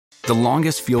The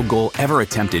longest field goal ever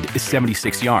attempted is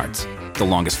 76 yards. The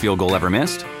longest field goal ever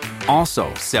missed?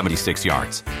 Also 76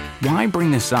 yards. Why bring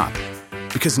this up?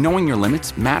 Because knowing your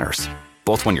limits matters,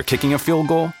 both when you're kicking a field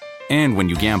goal and when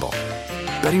you gamble.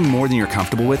 Betting more than you're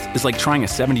comfortable with is like trying a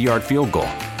 70-yard field goal.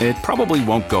 It probably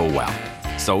won't go well.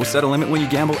 So set a limit when you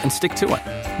gamble and stick to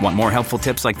it. Want more helpful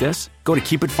tips like this? Go to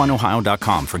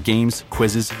keepitfunohio.com for games,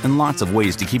 quizzes, and lots of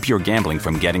ways to keep your gambling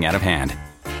from getting out of hand.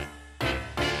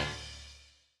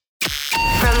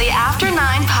 From the After 9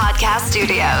 podcast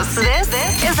studios, this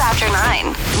is After 9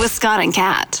 with Scott and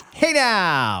Kat. Hey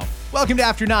now! Welcome to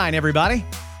After 9, everybody.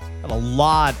 Got a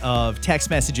lot of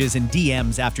text messages and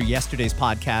DMs after yesterday's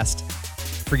podcast.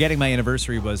 Forgetting my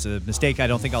anniversary was a mistake I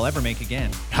don't think I'll ever make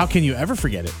again. How can you ever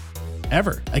forget it?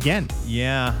 Ever. Again.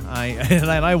 Yeah,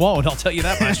 I won't, I'll tell you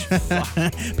that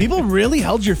much. People really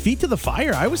held your feet to the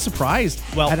fire. I was surprised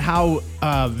at how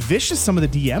vicious some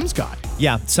of the DMs got.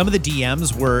 Yeah, some of the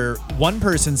DMs were, one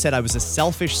person said I was a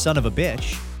selfish son of a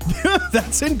bitch.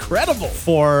 That's incredible.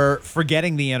 For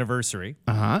forgetting the anniversary.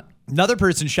 Uh-huh. Another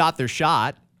person shot their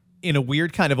shot in a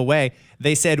weird kind of a way.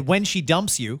 They said, when she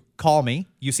dumps you, call me.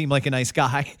 You seem like a nice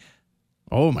guy.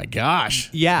 Oh my gosh.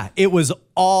 Yeah, it was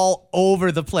all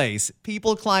over the place.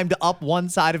 People climbed up one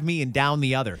side of me and down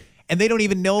the other. And they don't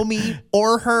even know me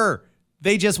or her.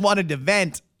 They just wanted to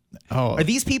vent. Oh. Are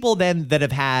these people then that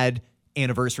have had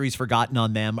anniversaries forgotten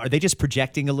on them, are they just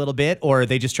projecting a little bit? Or are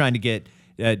they just trying to get,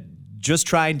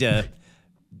 trying to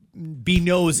be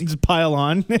nosy? Just pile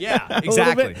on. Yeah,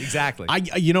 exactly.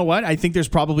 You know what? I think there's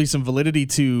probably some validity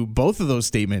to both of those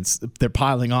statements. They're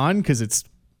piling on because it's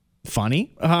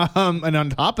funny. And on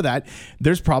top of that,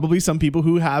 there's probably some people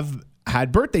who have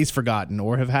had birthdays forgotten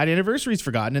or have had anniversaries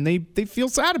forgotten, and they feel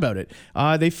sad about it.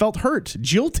 They felt hurt,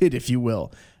 jilted, if you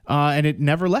will, and it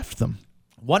never left them.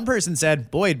 One person said,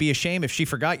 boy, it'd be a shame if she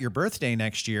forgot your birthday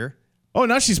next year. Oh,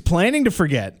 now she's planning to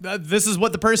forget. This is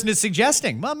what the person is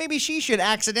suggesting. Well, maybe she should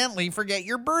accidentally forget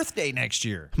your birthday next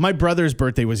year. My brother's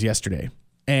birthday was yesterday,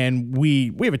 and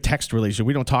we have a text relationship.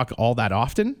 We don't talk all that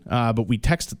often, but we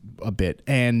text a bit.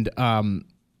 And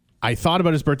I thought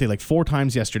about his birthday like 4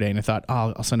 times yesterday, and I thought,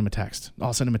 I'll send him a text.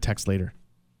 I'll send him a text later.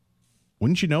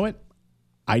 Wouldn't you know it?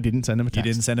 I didn't send him a text.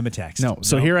 You didn't send him a text. No.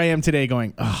 So here I am today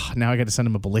going, now I got to send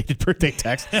him a belated birthday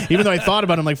text, even though I thought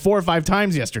about him like 4 or 5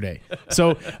 times yesterday.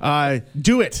 So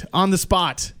do it on the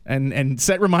spot and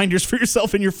set reminders for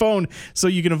yourself in your phone so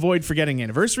you can avoid forgetting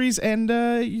anniversaries and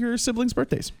your siblings'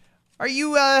 birthdays. Are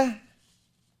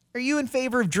you in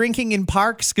favor of drinking in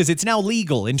parks? Because it's now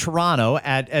legal in Toronto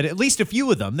at least a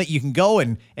few of them that you can go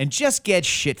and just get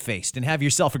shit-faced and have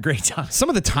yourself a great time. Some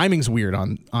of the timing's weird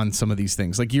on some of these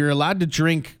things. Like you're allowed to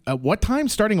drink at what time?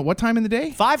 Starting at what time in the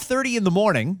day? 5:30 in the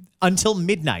morning until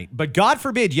midnight. But God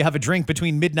forbid you have a drink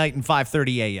between midnight and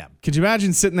 5:30 a.m. Could you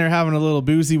imagine sitting there having a little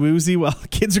boozy-woozy while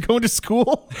kids are going to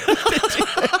school?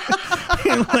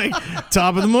 Like,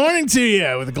 top of the morning to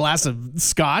you with a glass of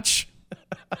scotch.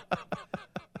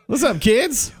 What's up,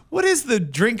 kids? What is the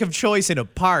drink of choice in a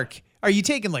park? Are you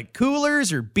taking like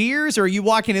coolers or beers, or are you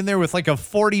walking in there with like a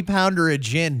 40-pounder of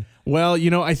gin? Well,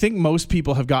 I think most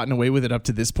people have gotten away with it up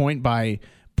to this point by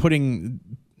putting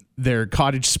their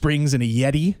Cottage Springs in a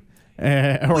Yeti.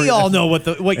 We all know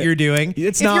what you're doing.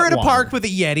 If you're at a water. Park with a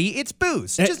Yeti, it's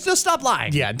booze. Just stop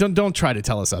lying. Yeah, don't try to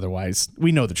tell us otherwise.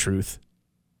 We know the truth.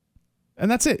 And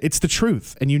that's it. It's the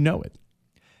truth, and you know it.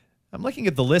 I'm looking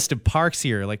at the list of parks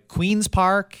here, like Queen's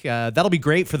Park. That'll be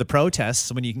great for the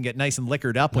protests when you can get nice and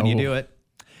liquored up when you do it.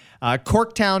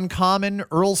 Corktown Common,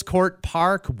 Earls Court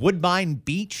Park, Woodbine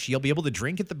Beach. You'll be able to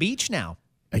drink at the beach now.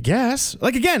 I guess.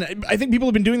 Like, again, I think people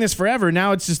have been doing this forever.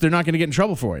 Now it's just they're not going to get in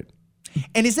trouble for it.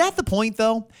 And is that the point,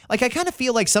 though? Like, I kind of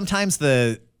feel like sometimes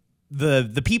the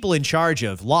people in charge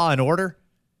of law and order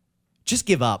just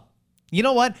give up. You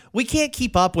know what? We can't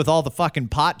keep up with all the fucking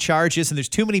pot charges, and there's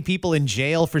too many people in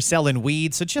jail for selling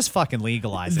weed, so just fucking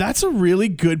legalize it. That's a really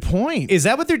good point. Is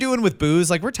that what they're doing with booze?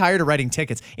 Like, we're tired of writing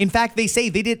tickets. In fact, they say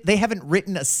they haven't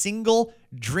written a single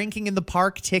drinking in the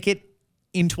park ticket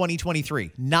in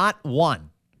 2023. Not one.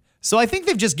 So I think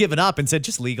they've just given up and said,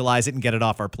 just legalize it and get it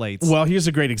off our plates. Well, here's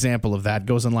a great example of that.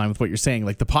 Goes in line with what you're saying,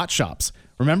 like the pot shops.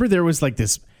 Remember there was like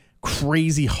this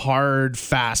crazy hard,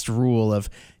 fast rule of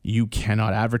you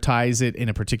cannot advertise it in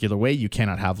a particular way. You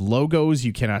cannot have logos.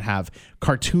 You cannot have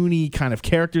cartoony kind of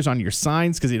characters on your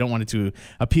signs because they don't want it to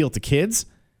appeal to kids.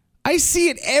 I see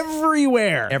it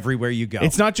everywhere. Everywhere you go.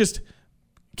 It's not just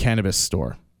cannabis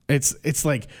store. It's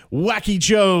like Wacky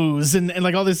Joe's and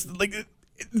like all this. Like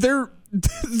they're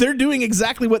doing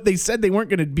exactly what they said they weren't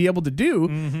going to be able to do,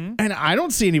 and I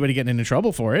don't see anybody getting into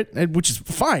trouble for it, which is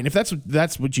fine. If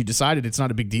that's what you decided, it's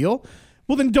not a big deal.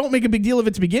 Well, then don't make a big deal of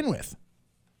it to begin with.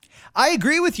 I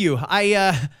agree with you.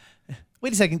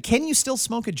 Wait a second. Can you still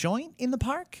smoke a joint in the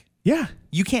park? Yeah.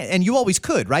 You can't, and you always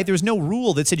could, right? There was no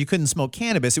rule that said you couldn't smoke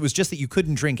cannabis. It was just that you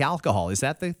couldn't drink alcohol. Is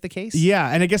that the case? Yeah,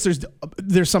 and I guess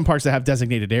there's some parks that have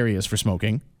designated areas for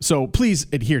smoking. So please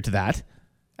adhere to that.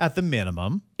 At the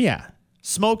minimum. Yeah.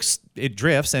 Smokes, it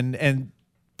drifts, and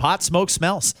pot smoke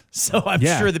smells. So I'm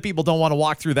Yeah. sure that people don't want to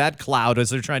walk through that cloud as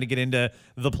they're trying to get into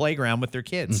the playground with their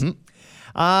kids.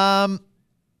 A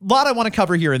lot I want to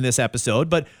cover here in this episode,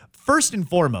 but first and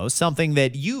foremost, something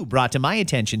that you brought to my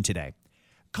attention today.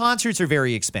 Concerts are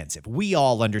very expensive. We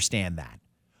all understand that.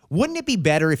 Wouldn't it be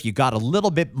better if you got a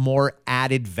little bit more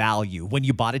added value when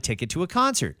you bought a ticket to a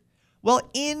concert? Well,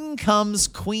 in comes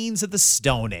Queens of the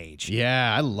Stone Age.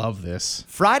 Yeah, I love this.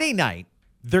 Friday night,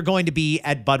 they're going to be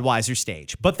at Budweiser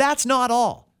Stage, but that's not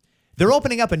all. They're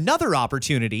opening up another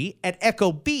opportunity at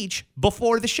Echo Beach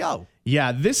before the show.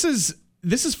 Yeah, this is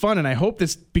fun, and I hope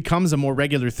this becomes a more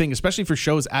regular thing, especially for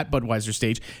shows at Budweiser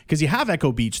Stage, because you have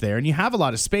Echo Beach there, and you have a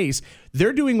lot of space.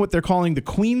 They're doing what they're calling the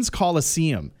Queens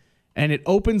Coliseum, and it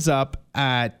opens up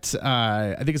at,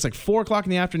 I think it's like 4 o'clock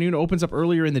in the afternoon. It opens up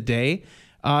earlier in the day,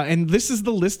 and this is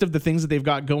the list of the things that they've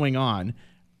got going on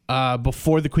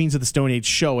before the Queens of the Stone Age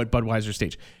show at Budweiser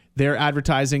Stage. They're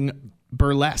advertising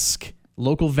burlesque,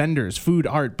 local vendors, food,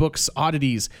 art, books,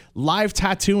 oddities, live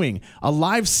tattooing, a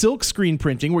live silk screen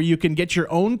printing where you can get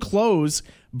your own clothes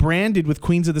branded with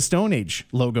Queens of the Stone Age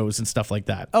logos and stuff like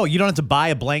that. Oh, you don't have to buy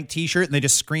a blank t-shirt and they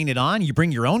just screen it on? You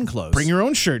bring your own clothes. Bring your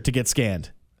own shirt to get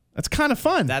scanned. That's kind of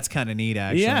fun. That's kind of neat,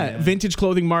 actually. Yeah, vintage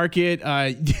clothing market.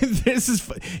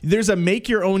 There's a make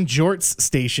your own jorts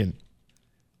station.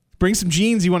 Bring some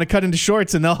jeans you want to cut into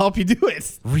shorts and they'll help you do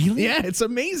it. Really? Yeah, it's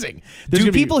amazing.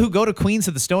 Do people who go to Queens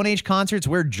of the Stone Age concerts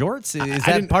wear jorts? Is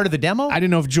that part of the demo? I didn't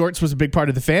know if jorts was a big part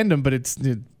of the fandom, but it's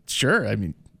sure. I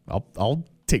mean, I'll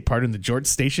take part in the jorts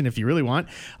station if you really want.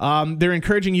 They're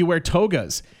encouraging you wear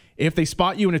togas. If they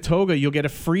spot you in a toga, you'll get a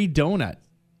free donut.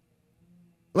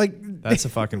 Like, that's a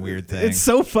fucking weird thing. It's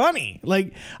so funny.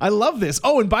 Like, I love this.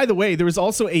 Oh, and by the way, there was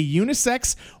also a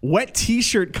unisex wet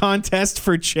t-shirt contest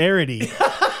for charity.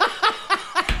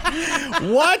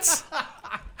 What?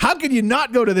 How could you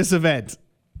not go to this event?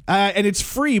 And it's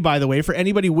free, by the way, for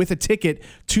anybody with a ticket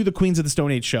to the Queens of the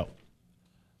Stone Age show.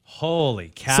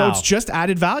 Holy cow. So it's just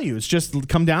added value. It's just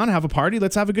come down, have a party,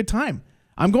 let's have a good time.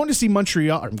 I'm going to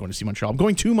Montreal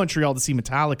to see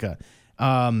Metallica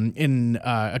in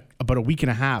about a week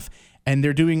and a half. And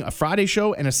they're doing a Friday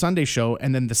show and a Sunday show.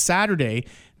 And then the Saturday,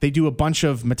 they do a bunch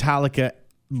of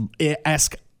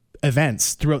Metallica-esque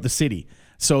events throughout the city.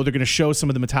 So they're going to show some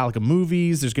of the Metallica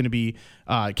movies. There's going to be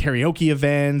karaoke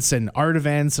events and art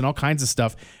events and all kinds of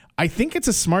stuff. I think it's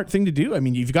a smart thing to do. I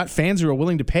mean, you've got fans who are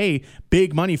willing to pay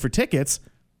big money for tickets.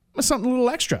 That's something a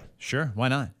little extra. Sure, why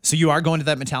not? So you are going to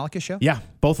that Metallica show? Yeah,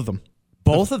 both of them.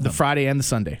 Both of them? The Friday and the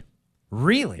Sunday.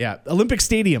 Really? Yeah, Olympic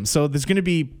Stadium. So there's going to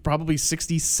be probably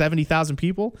 60, 70,000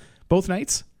 people both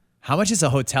nights. How much is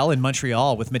a hotel in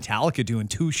Montreal with Metallica doing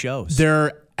 2 shows?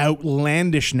 They're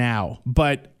outlandish now.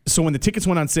 But so when the tickets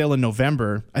went on sale in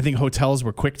November, I think hotels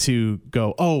were quick to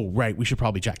go, oh, right, we should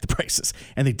probably jack the prices.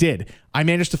 And they did. I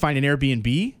managed to find an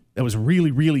Airbnb that was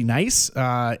really, really nice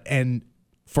and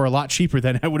for a lot cheaper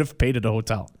than I would have paid at a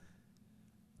hotel.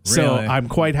 Really? So I'm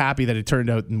quite happy that it turned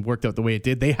out and worked out the way it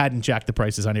did. They hadn't jacked the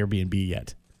prices on Airbnb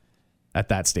yet at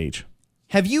that stage.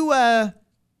 Have you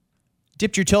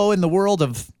dipped your toe in the world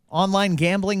of online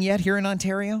gambling yet here in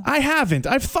Ontario? I haven't.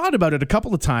 I've thought about it a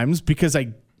couple of times because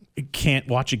I can't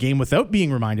watch a game without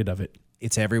being reminded of it.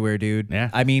 It's everywhere, dude.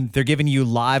 Yeah. I mean, they're giving you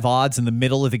live odds in the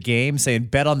middle of the game saying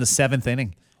bet on the 7th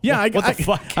inning. Yeah, what the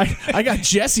fuck? I got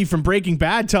Jesse from Breaking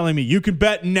Bad telling me you can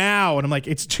bet now, and I'm like,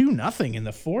 it's 2-0 in the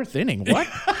 4th inning. What?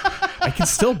 I can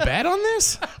still bet on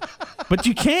this? But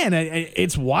you can.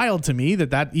 It's wild to me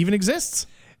that even exists.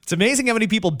 It's amazing how many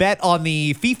people bet on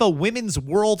the FIFA Women's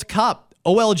World Cup.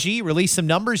 OLG released some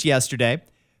numbers yesterday.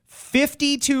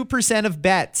 52% of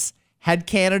bets had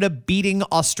Canada beating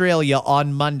Australia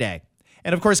on Monday.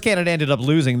 And of course, Canada ended up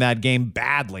losing that game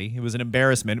badly. It was an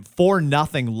embarrassment.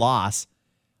 4-0 loss.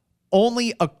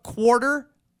 Only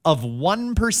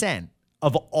 0.25%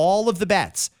 of all of the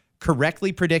bets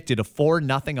correctly predicted a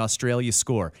 4-0 Australia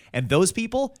score. And those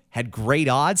people had great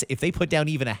odds. If they put down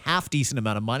even a half decent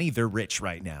amount of money, they're rich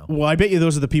right now. Well, I bet you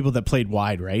those are the people that played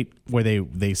wide, right? Where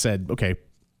they said, okay,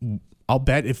 I'll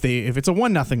bet if it's a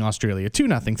 1-0 Australia,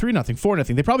 2-0, 3-0,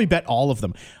 4-0, they probably bet all of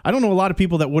them. I don't know a lot of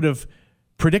people that would have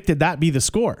predicted that be the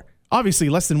score. Obviously,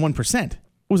 less than 1%.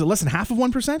 Was it less than half of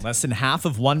 1%? Less than half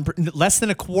of 1%, less than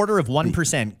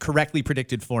 1/4% correctly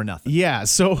predicted 4-0. Yeah.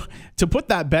 So to put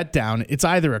that bet down, it's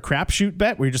either a crapshoot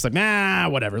bet where you're just like, nah,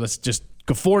 whatever. Let's just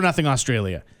go 4-0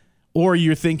 Australia. Or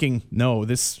you're thinking, no, I'm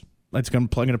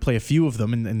going to play a few of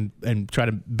them and try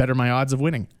to better my odds of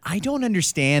winning. I don't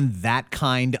understand that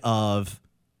kind of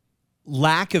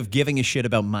lack of giving a shit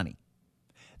about money.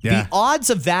 Yeah. The odds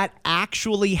of that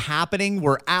actually happening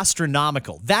were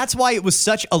astronomical. That's why it was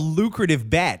such a lucrative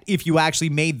bet if you actually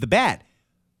made the bet.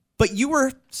 But you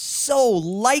were so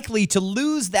likely to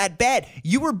lose that bet.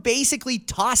 You were basically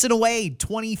tossing away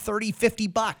 20, 30,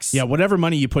 $50. Yeah, whatever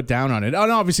money you put down on it.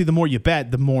 And obviously, the more you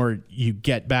bet, the more you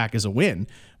get back as a win.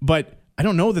 But I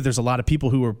don't know that there's a lot of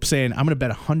people who are saying, I'm going to bet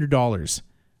 $100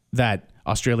 that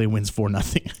Australia wins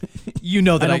 4-0. You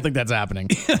know that I don't think that's happening.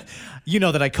 You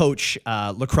know that I coach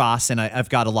lacrosse, and I've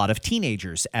got a lot of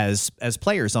teenagers as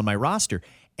players on my roster.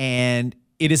 And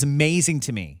it is amazing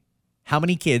to me how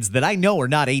many kids that I know are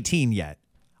not 18 yet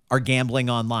are gambling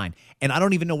online. And I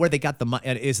don't even know where they got the money.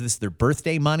 Is this their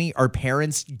birthday money? Are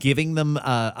parents giving them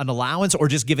an allowance or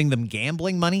just giving them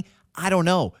gambling money? I don't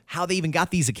know how they even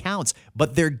got these accounts,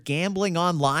 but they're gambling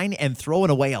online and throwing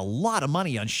away a lot of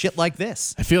money on shit like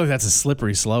this. I feel like that's a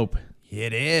slippery slope.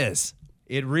 It is.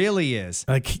 It really is.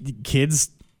 Like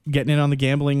kids getting in on the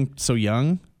gambling so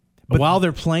young, but while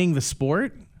they're playing the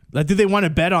sport. Like, do they want to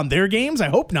bet on their games? I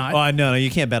hope not. Oh, no, you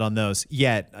can't bet on those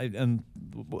yet.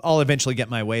 I'll eventually get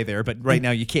my way there, but right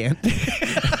now you can't.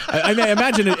 I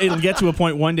imagine it'll get to a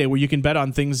point one day where you can bet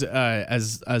on things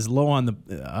as low on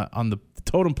the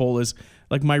totem pole as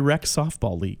like my rec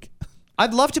softball league.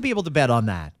 I'd love to be able to bet on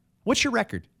that. What's your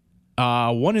record?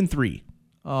 1-3.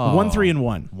 Oh,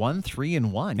 1-3-1.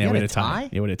 1-3-1. Yeah, You we had had a tie?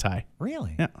 Yeah, we had a tie.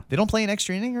 Really? Yeah. They don't play an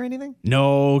extra inning or anything?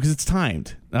 No, because it's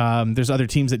timed. There's other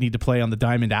teams that need to play on the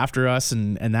diamond after us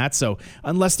and that. So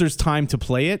unless there's time to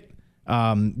play it,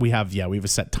 we have a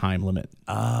set time limit.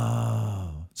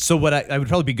 Oh. So I would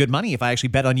probably be good money if I actually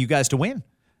bet on you guys to win.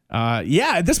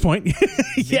 Yeah, at this point.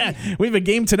 Yeah, we have a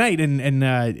game tonight, and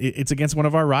it's against one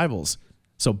of our rivals.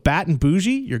 So Bat and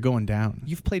Bougie, you're going down.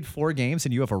 You've played 4 games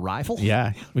and you have a rival?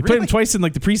 Yeah. We played them twice in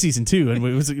like the preseason too, and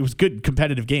it was good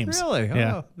competitive games. Really?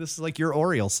 Yeah. Oh, this is like your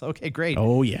Orioles. Okay, great.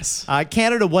 Oh, yes.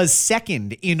 Canada was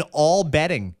second in all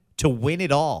betting to win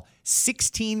it all.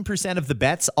 16% of the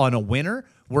bets on a winner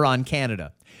were on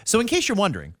Canada. So in case you're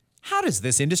wondering, how does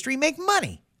this industry make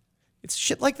money? It's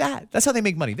shit like that. That's how they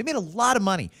make money. They made a lot of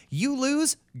money. You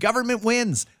lose, government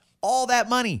wins. All that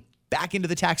money back into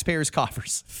the taxpayers'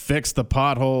 coffers. Fix the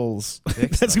potholes.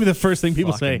 That's going to be the first thing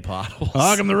people say. Potholes.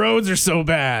 How come the roads are so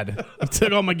bad? I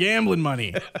took all my gambling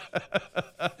money.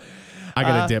 I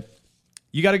got to dip.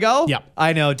 You got to go? Yeah.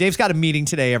 I know. Dave's got a meeting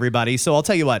today, everybody. So I'll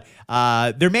tell you what.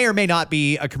 There may or may not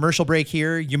be a commercial break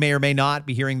here. You may or may not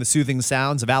be hearing the soothing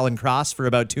sounds of Alan Cross for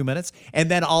about 2 minutes. And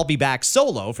then I'll be back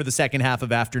solo for the second half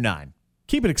of After 9.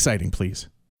 Keep it exciting, please.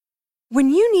 When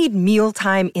you need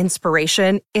mealtime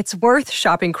inspiration, it's worth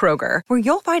shopping Kroger, where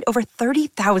you'll find over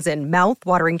 30,000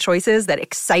 mouth-watering choices that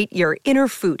excite your inner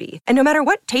foodie. And no matter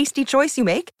what tasty choice you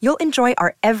make, you'll enjoy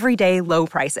our everyday low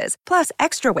prices, plus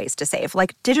extra ways to save,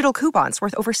 like digital coupons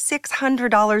worth over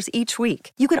 $600 each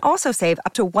week. You can also save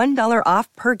up to $1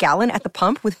 off per gallon at the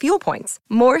pump with fuel points.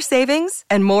 More savings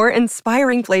and more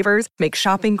inspiring flavors make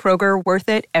shopping Kroger worth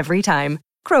it every time.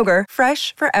 Kroger,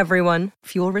 fresh for everyone.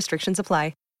 Fuel restrictions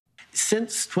apply.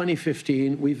 Since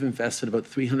 2015, we've invested about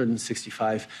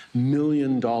 $365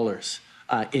 million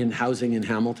in housing in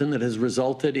Hamilton that has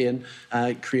resulted in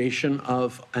creation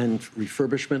of and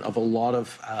refurbishment of a lot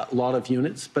of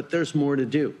units, but there's more to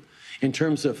do. In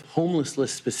terms of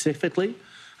homelessness specifically,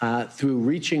 through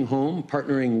Reaching Home,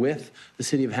 partnering with the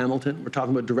City of Hamilton, we're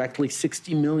talking about directly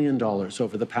 $60 million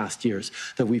over the past years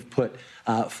that we've put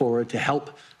forward to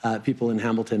help people in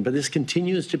Hamilton. But this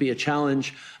continues to be a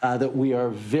challenge that we are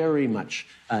very much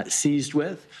seized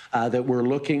with, that we're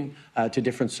looking to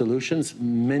different solutions.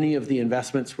 Many of the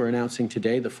investments we're announcing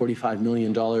today, the $45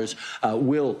 million,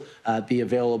 will be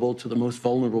available to the most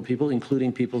vulnerable people,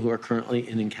 including people who are currently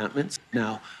in encampments.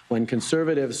 Now, when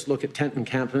Conservatives look at tent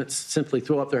encampments, simply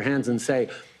throw up their hands and say,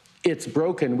 it's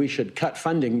broken, we should cut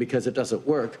funding because it doesn't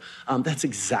work, that's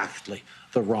exactly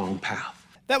the wrong path.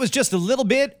 That was just a little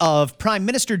bit of Prime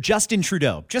Minister Justin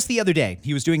Trudeau. Just the other day,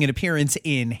 he was doing an appearance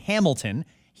in Hamilton.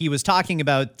 He was talking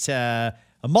about a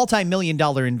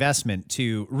multi-million-dollar investment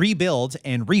to rebuild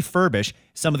and refurbish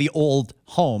some of the old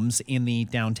homes in the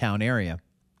downtown area.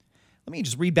 Let me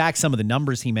just read back some of the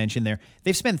numbers he mentioned there.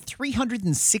 They've spent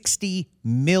 $360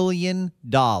 million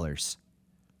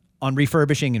on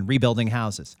refurbishing and rebuilding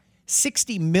houses.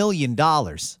 $60 million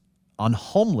on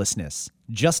homelessness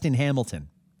just in Hamilton.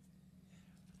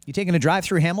 You taken a drive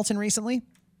through Hamilton recently?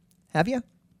 Have you? Have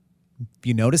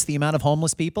you noticed the amount of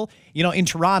homeless people? You know, in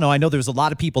Toronto, I know there was a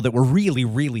lot of people that were really,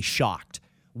 really shocked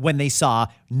when they saw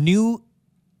new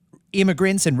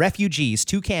immigrants and refugees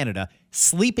to Canada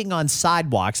sleeping on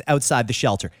sidewalks outside the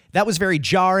shelter. That was very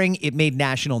jarring. It made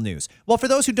national news. Well, for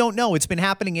those who don't know, it's been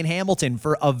happening in Hamilton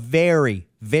for a very,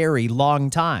 very long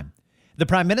time. The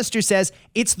Prime Minister says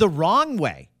it's the wrong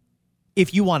way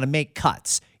if you want to make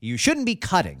cuts. You shouldn't be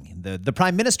cutting. The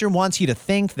Prime Minister wants you to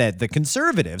think that the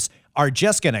Conservatives are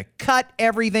just going to cut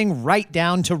everything right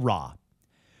down to raw.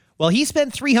 Well, he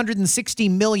spent $360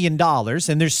 million,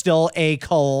 and there's still a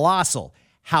colossal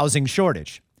housing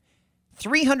shortage.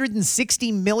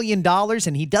 $360 million,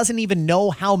 and he doesn't even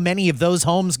know how many of those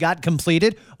homes got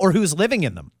completed or who's living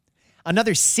in them.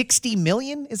 Another $60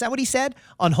 million, is that what he said,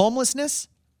 on homelessness?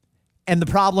 And the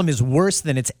problem is worse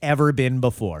than it's ever been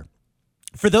before.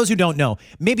 For those who don't know,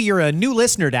 maybe you're a new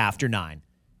listener to After 9.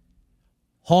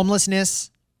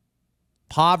 Homelessness,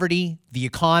 poverty, the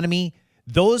economy,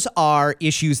 those are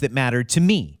issues that matter to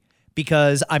me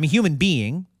because I'm a human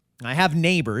being. I have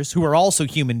neighbors who are also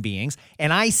human beings,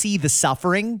 and I see the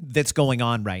suffering that's going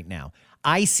on right now.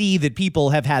 I see that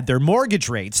people have had their mortgage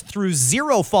rates through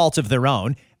zero fault of their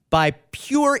own by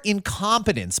pure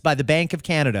incompetence by the Bank of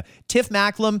Canada. Tiff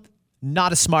Macklem,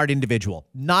 not a smart individual,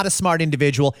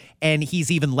 and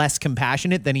he's even less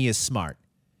compassionate than he is smart.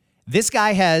 This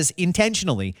guy has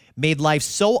intentionally made life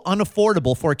so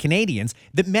unaffordable for Canadians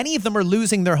that many of them are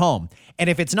losing their home. And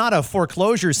if it's not a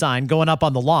foreclosure sign going up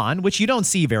on the lawn, which you don't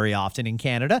see very often in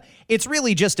Canada, it's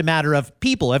really just a matter of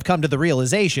people have come to the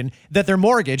realization that their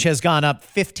mortgage has gone up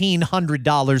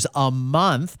 $1,500 a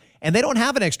month, and they don't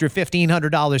have an extra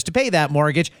 $1,500 to pay that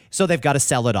mortgage, so they've got to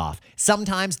sell it off.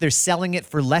 Sometimes they're selling it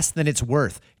for less than it's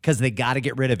worth because they got to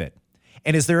get rid of it.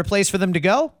 And is there a place for them to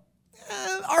go?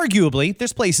 Arguably,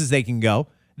 there's places they can go.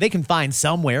 They can find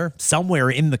somewhere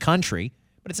in the country,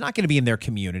 but it's not going to be in their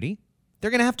community.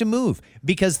 They're going to have to move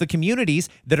because the communities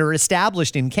that are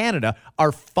established in Canada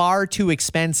are far too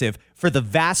expensive for the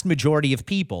vast majority of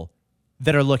people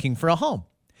that are looking for a home.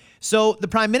 So the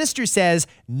Prime Minister says,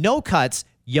 no cuts,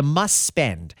 you must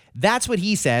spend. That's what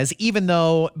he says, even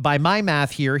though by my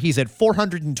math here, he's at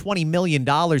 $420 million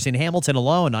in Hamilton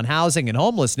alone on housing and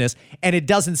homelessness, and it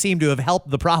doesn't seem to have helped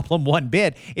the problem one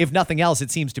bit. If nothing else,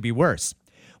 it seems to be worse.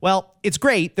 Well, it's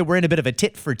great that we're in a bit of a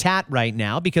tit for tat right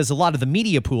now because a lot of the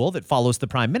media pool that follows the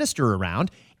Prime Minister around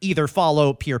either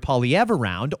follow Pierre Poilievre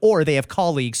around or they have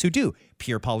colleagues who do.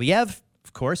 Pierre Poilievre,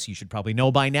 of course, you should probably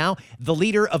know by now, the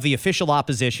leader of the official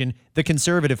opposition, the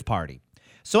Conservative Party.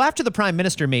 So after the Prime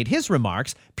Minister made his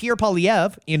remarks, Pierre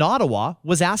Poilievre in Ottawa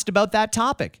was asked about that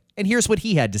topic. And here's what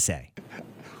he had to say.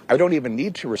 I don't even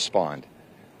need to respond.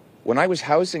 When I was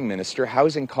housing minister,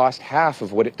 housing cost half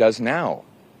of what it does now.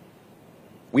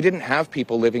 We didn't have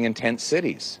people living in tent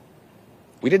cities.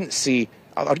 We didn't see,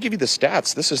 I'll give you the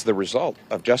stats. This is the result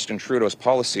of Justin Trudeau's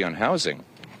policy on housing.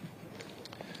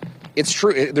 It's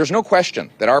true, there's no question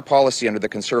that our policy under the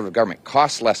Conservative government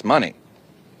costs less money.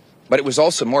 But it was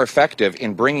also more effective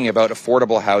in bringing about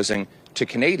affordable housing to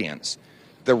Canadians.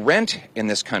 The rent in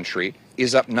this country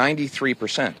is up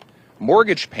 93%.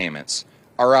 Mortgage payments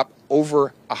are up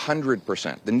over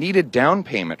 100%. The needed down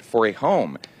payment for a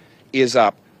home is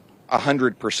up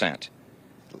 100%.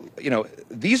 You know,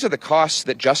 these are the costs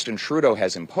that Justin Trudeau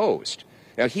has imposed.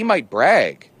 Now, he might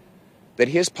brag that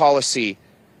his policy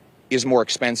is more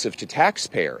expensive to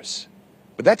taxpayers,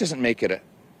 but that doesn't make it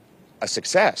a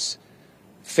success.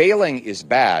 Failing is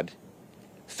bad.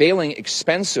 Failing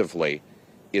expensively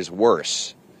is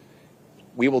worse.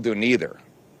 We will do neither.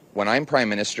 When I'm Prime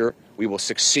Minister, we will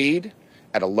succeed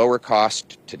at a lower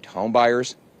cost to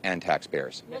homebuyers and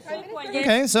taxpayers.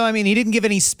 Okay, so I mean, he didn't give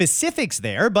any specifics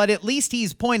there, but at least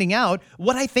he's pointing out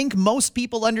what I think most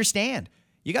people understand.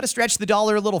 You got to stretch the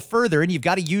dollar a little further and you've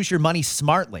got to use your money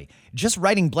smartly. Just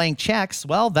writing blank checks,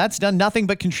 well, that's done nothing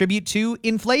but contribute to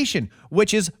inflation,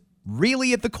 which is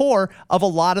really at the core of a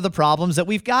lot of the problems that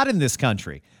we've got in this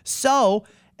country. So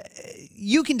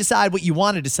you can decide what you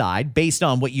want to decide based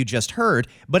on what you just heard,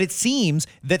 but it seems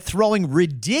that throwing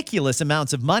ridiculous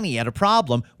amounts of money at a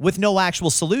problem with no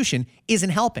actual solution isn't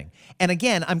helping. And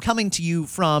again, I'm coming to you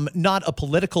from not a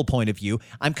political point of view.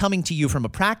 I'm coming to you from a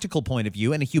practical point of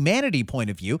view and a humanity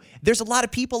point of view. There's a lot of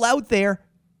people out there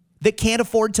that can't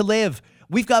afford to live.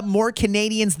 We've got more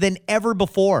Canadians than ever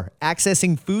before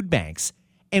accessing food banks.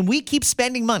 And we keep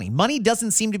spending money. Money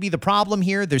doesn't seem to be the problem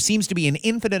here. There seems to be an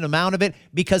infinite amount of it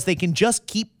because they can just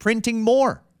keep printing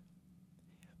more.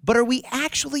 But are we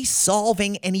actually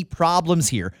solving any problems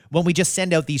here when we just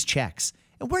send out these checks?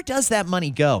 And where does that money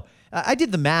go? I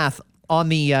did the math on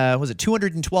the,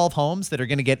 212 homes that are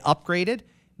going to get upgraded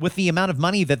with the amount of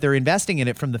money that they're investing in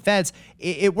it from the feds.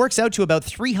 It works out to about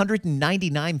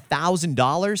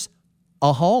 $399,000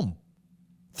 a home.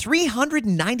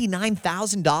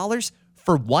 $399,000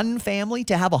 for one family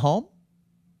to have a home?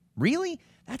 Really?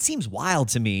 That seems wild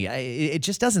to me. It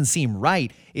just doesn't seem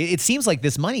right. It seems like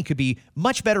this money could be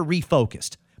much better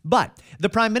refocused. But the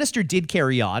Prime Minister did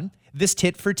carry on. This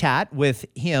tit for tat with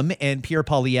him and Pierre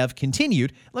Poilievre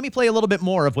continued. Let me play a little bit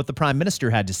more of what the Prime Minister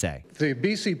had to say. The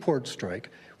BC port strike.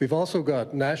 We've also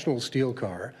got National Steel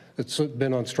Car that's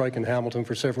been on strike in Hamilton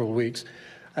for several weeks.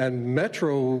 And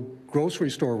Metro grocery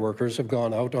store workers have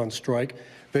gone out on strike.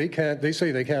 They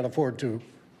say they can't afford to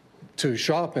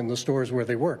shop in the stores where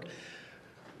they work.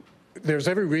 There's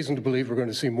every reason to believe we're going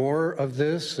to see more of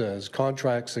this as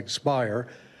contracts expire.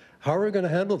 How are we going to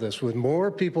handle this with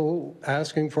more people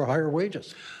asking for higher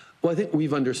wages? Well, I think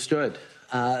we've understood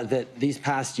that these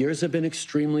past years have been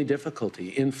extremely difficult.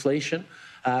 Inflation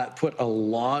put a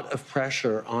lot of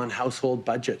pressure on household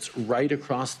budgets right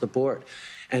across the board.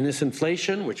 And this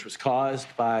inflation, which was caused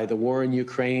by the war in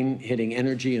Ukraine hitting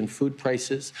energy and food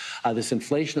prices, this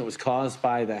inflation that was caused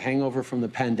by the hangover from the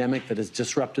pandemic that has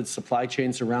disrupted supply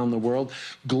chains around the world,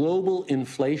 global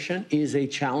inflation is a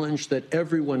challenge that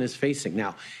everyone is facing.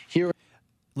 Now, here...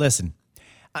 Listen,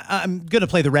 I'm going to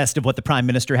play the rest of what the Prime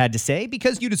Minister had to say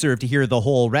because you deserve to hear the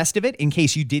whole rest of it in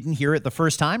case you didn't hear it the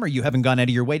first time or you haven't gone out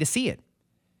of your way to see it.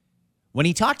 When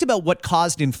he talked about what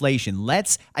caused inflation,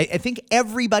 I think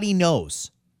everybody knows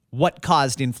what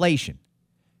caused inflation.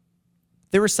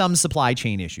 There were some supply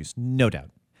chain issues, no doubt.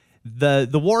 The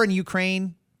war in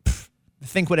Ukraine,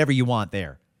 think whatever you want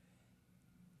there.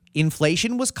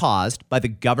 Inflation was caused by the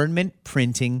government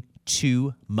printing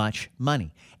too much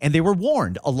money. And they were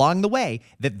warned along the way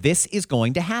that this is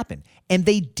going to happen. And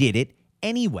they did it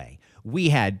anyway. We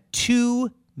had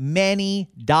too many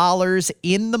dollars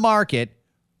in the market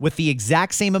with the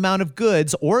exact same amount of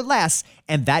goods or less,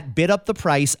 and that bid up the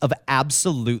price of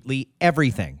absolutely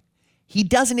everything. He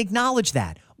doesn't acknowledge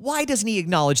that. Why doesn't he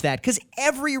acknowledge that? Because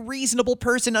every reasonable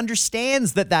person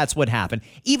understands that that's what happened.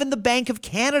 Even the Bank of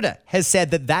Canada has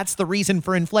said that that's the reason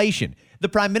for inflation. The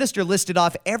Prime Minister listed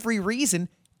off every reason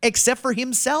except for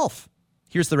himself.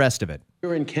 Here's the rest of it.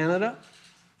 Here in Canada,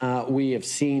 we have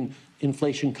seen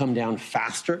inflation come down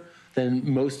faster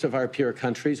than most of our peer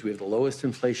countries. We have the lowest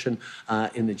inflation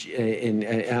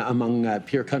among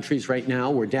peer countries right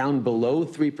now. We're down below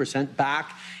 3%,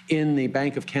 back in the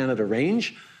Bank of Canada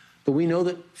range. But we know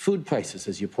that food prices,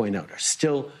 as you point out, are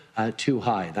still too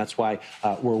high. That's why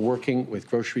we're working with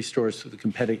grocery stores through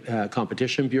the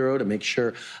Competition Bureau to make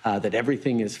sure that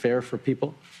everything is fair for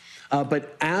people.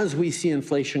 But as we see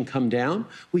inflation come down,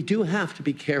 we do have to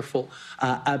be careful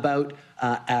about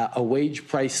a wage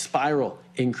price spiral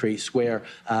increase where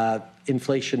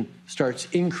inflation starts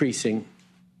increasing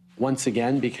once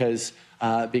again because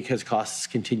costs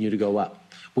continue to go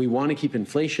up. We want to keep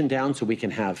inflation down so we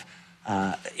can have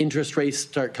interest rates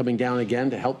start coming down again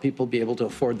to help people be able to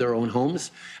afford their own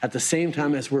homes at the same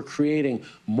time as we're creating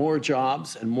more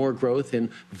jobs and more growth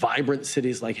in vibrant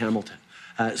cities like Hamilton.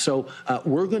 So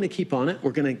we're going to keep on it.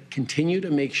 We're going to continue to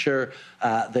make sure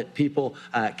that people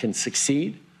can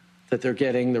succeed, that they're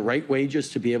getting the right wages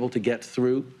to be able to get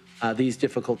through these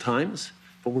difficult times.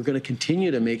 But we're going to continue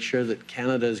to make sure that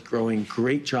Canada is growing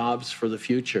great jobs for the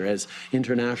future as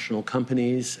international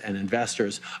companies and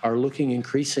investors are looking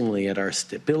increasingly at our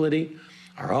stability,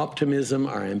 our optimism,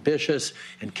 our ambitious,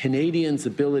 and Canadians'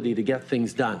 ability to get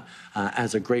things done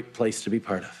as a great place to be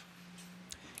part of.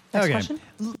 Okay.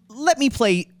 Let me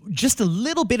play just a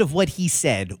little bit of what he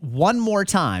said one more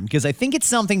time, because I think it's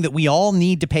something that we all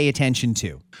need to pay attention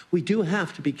to. We do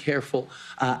have to be careful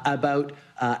about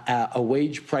a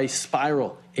wage price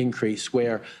spiral increase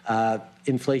where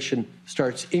inflation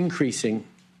starts increasing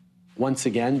once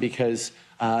again because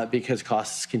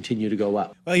costs continue to go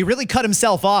up. Well, he really cut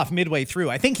himself off midway through.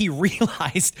 I think he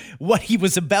realized what he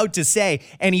was about to say,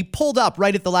 and he pulled up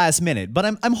right at the last minute.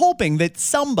 But I'm hoping that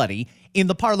somebody in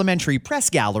the parliamentary press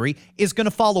gallery is going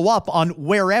to follow up on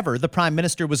wherever the Prime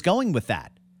Minister was going with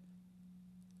that.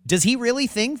 Does he really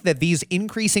think that these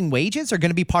increasing wages are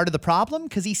going to be part of the problem?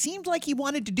 Because he seemed like he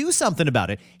wanted to do something about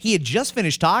it. He had just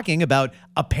finished talking about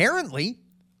apparently,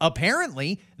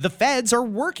 the feds are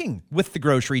working with the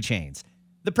grocery chains.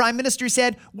 The Prime Minister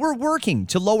said, we're working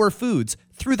to lower foods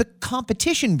through the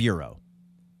Competition Bureau.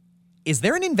 Is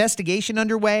there an investigation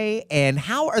underway? And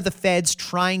how are the feds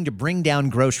trying to bring down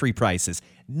grocery prices?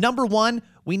 Number one,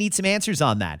 we need some answers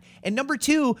on that. And number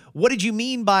two, what did you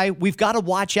mean by we've got to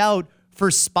watch out for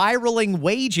spiraling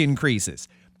wage increases?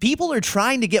 People are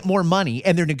trying to get more money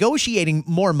and they're negotiating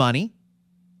more money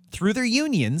through their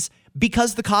unions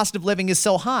because the cost of living is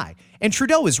so high. And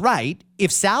Trudeau is right.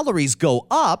 If salaries go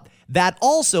up, that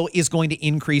also is going to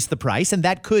increase the price and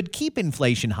that could keep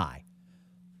inflation high.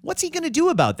 What's he going to do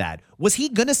about that? Was he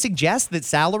going to suggest that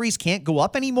salaries can't go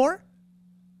up anymore?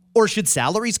 Or should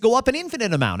salaries go up an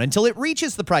infinite amount until it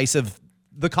reaches the price of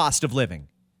the cost of living?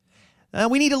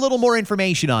 We need a little more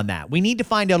information on that. We need to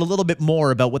find out a little bit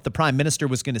more about what the Prime Minister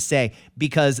was going to say,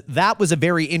 because that was a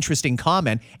very interesting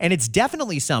comment, and it's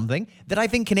definitely something that I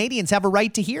think Canadians have a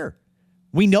right to hear.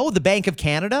 We know the Bank of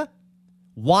Canada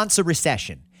wants a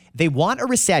recession. They want a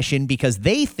recession because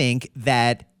they think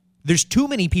that there's too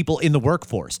many people in the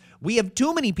workforce. We have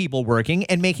too many people working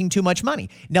and making too much money.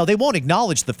 Now, they won't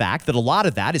acknowledge the fact that a lot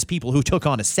of that is people who took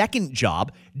on a second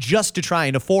job just to try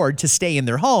and afford to stay in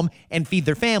their home and feed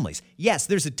their families. Yes,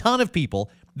 there's a ton of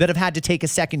people that have had to take a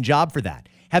second job for that.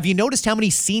 Have you noticed how many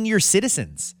senior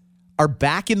citizens are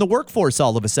back in the workforce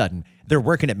all of a sudden? They're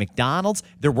working at McDonald's,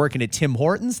 they're working at Tim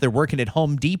Hortons, they're working at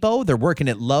Home Depot, they're working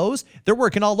at Lowe's, they're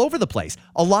working all over the place.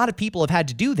 A lot of people have had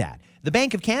to do that. The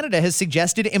Bank of Canada has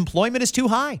suggested employment is too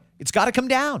high. It's got to come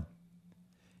down.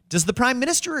 Does the Prime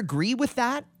Minister agree with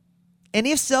that? And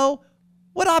if so,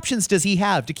 what options does he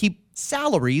have to keep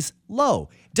salaries low?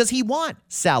 Does he want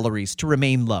salaries to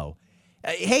remain low?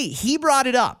 Hey, he brought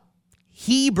it up.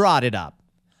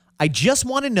 I just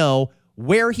want to know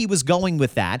where he was going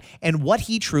with that and what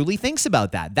he truly thinks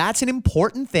about that. That's an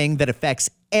important thing that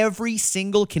affects every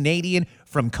single Canadian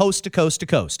from coast to coast to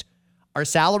coast. Are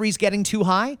salaries getting too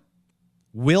high?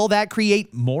 Will that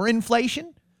create more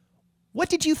inflation? What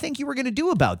did you think you were going to do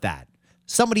about that?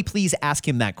 Somebody please ask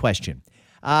him that question.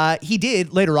 He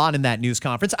did later on in that news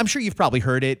conference. I'm sure you've probably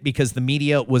heard it because the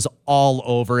media was all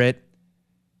over it.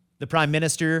 The Prime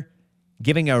Minister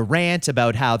giving a rant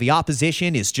about how the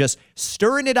opposition is just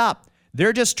stirring it up.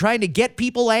 They're just trying to get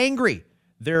people angry.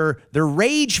 They're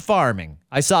rage farming.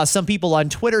 I saw some people on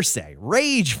Twitter say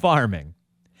rage farming.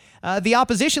 The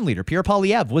opposition leader, Pierre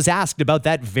Poilievre, was asked about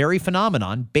that very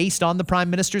phenomenon based on the Prime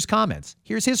Minister's comments.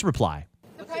 Here's his reply.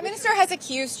 The Prime Minister has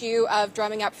accused you of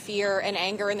drumming up fear and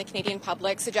anger in the Canadian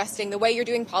public, suggesting the way you're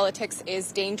doing politics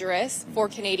is dangerous for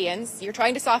Canadians. You're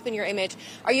trying to soften your image.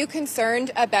 Are you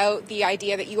concerned about the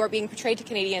idea that you are being portrayed to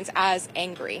Canadians as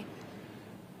angry?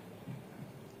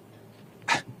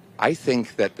 I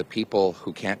think that the people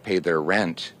who can't pay their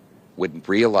rent would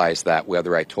realize that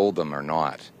whether I told them or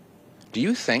not. Do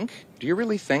you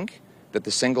really think that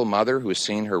the single mother who has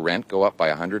seen her rent go up by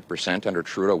 100% under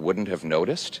Trudeau wouldn't have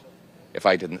noticed if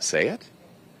I didn't say it?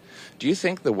 Do you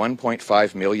think the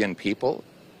 1.5 million people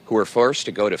who are forced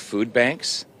to go to food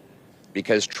banks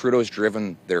because Trudeau's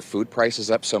driven their food prices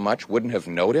up so much wouldn't have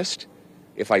noticed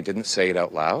if I didn't say it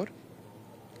out loud?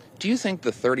 Do you think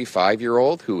the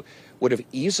 35-year-old who would have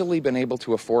easily been able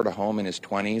to afford a home in his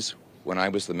 20s when I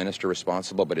was the minister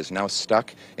responsible but is now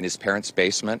stuck in his parents'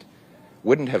 basement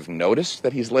wouldn't have noticed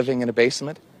that he's living in a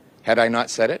basement had I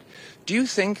not said it? Do you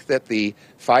think that the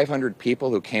 500 people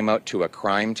who came out to a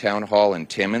crime town hall in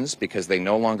Timmins because they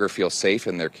no longer feel safe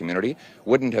in their community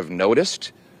wouldn't have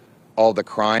noticed all the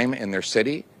crime in their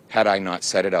city had I not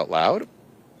said it out loud?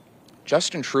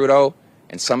 Justin Trudeau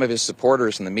and some of his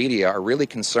supporters in the media are really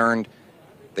concerned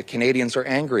that Canadians are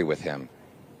angry with him.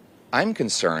 I'm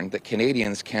concerned that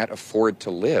Canadians can't afford to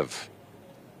live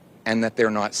and that they're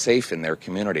not safe in their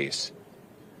communities.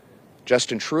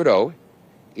 Justin Trudeau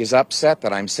is upset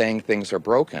that I'm saying things are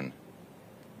broken.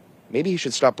 Maybe he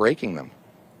should stop breaking them.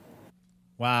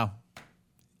 Wow.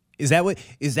 Is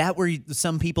that where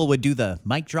some people would do the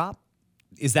mic drop?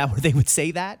 Is that where they would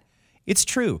say that? It's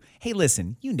true. Hey,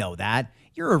 listen, you know that.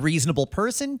 You're a reasonable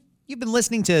person. You've been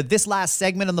listening to this last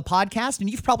segment on the podcast, and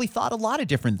you've probably thought a lot of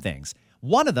different things.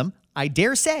 One of them, I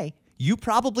dare say, you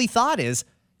probably thought is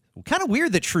kind of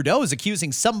weird that Trudeau is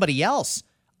accusing somebody else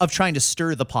of trying to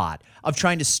stir the pot, of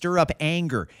trying to stir up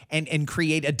anger and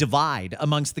create a divide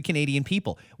amongst the Canadian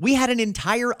people. We had an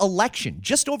entire election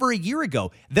just over a year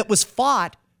ago that was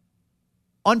fought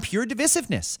on pure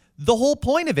divisiveness. The whole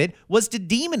point of it was to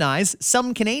demonize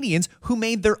some Canadians who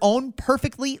made their own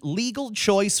perfectly legal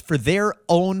choice for their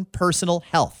own personal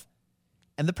health.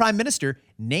 And the Prime Minister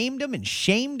named them and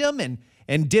shamed them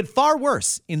and did far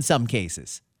worse in some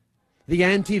cases. The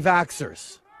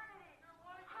anti-vaxxers,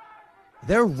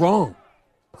 they're wrong.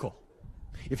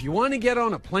 If you want to get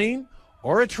on a plane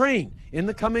or a train in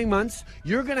the coming months,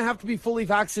 you're going to have to be fully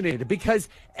vaccinated because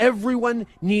everyone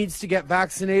needs to get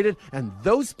vaccinated, and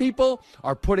those people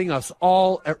are putting us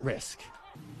all at risk.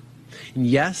 And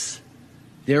yes,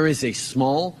 there is a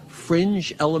small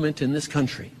fringe element in this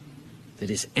country that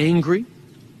is angry,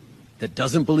 that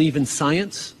doesn't believe in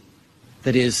science,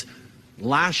 that is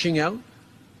lashing out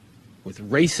with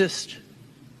racist,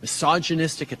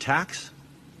 misogynistic attacks.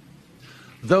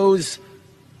 Those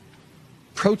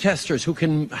protesters I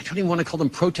don't even want to call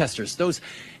them protesters, those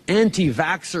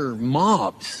anti-vaxxer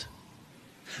mobs.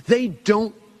 They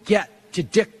don't get to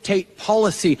dictate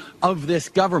policy of this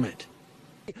government.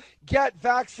 Get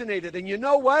vaccinated. And you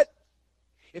know what?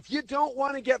 If you don't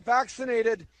want to get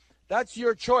vaccinated, that's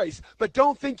your choice. But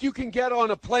don't think you can get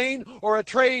on a plane or a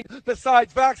train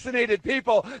besides vaccinated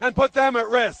people and put them at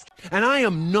risk. And I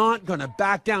am not going to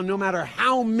back down, no matter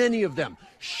how many of them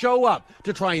show up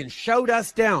to try and shout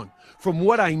us down from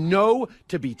what I know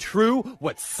to be true,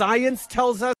 what science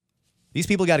tells us. These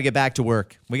people got to get back to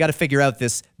work. We got to figure out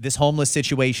this homeless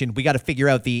situation. We got to figure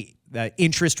out the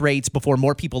interest rates before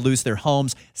more people lose their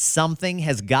homes. Something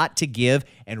has got to give.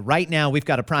 And right now we've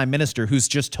got a prime minister who's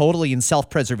just totally in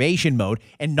self-preservation mode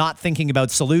and not thinking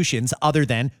about solutions other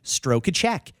than stroke a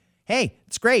check. Hey,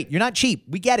 it's great. You're not cheap.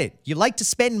 We get it. You like to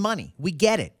spend money. We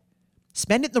get it.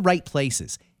 Spend it in the right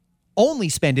places. Only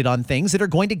spend it on things that are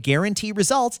going to guarantee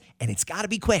results, and it's got to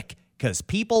be quick. Because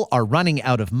people are running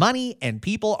out of money and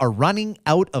people are running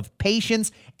out of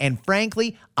patience. And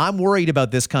frankly, I'm worried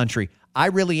about this country. I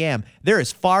really am. There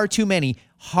is far too many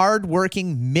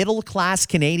hardworking middle-class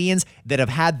Canadians that have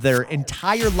had their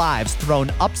entire lives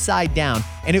thrown upside down.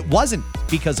 And it wasn't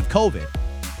because of COVID.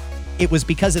 It was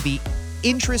because of the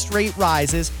interest rate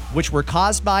rises, which were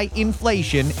caused by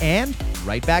inflation. And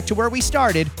right back to where we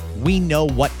started, we know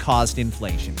what caused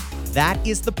inflation. That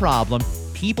is the problem.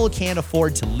 People can't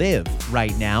afford to live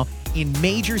right now in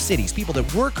major cities. People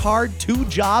that work hard, 2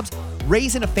 jobs,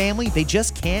 raising a family, they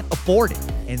just can't afford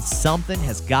it. And something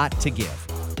has got to give.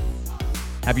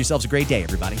 Have yourselves a great day,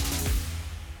 everybody.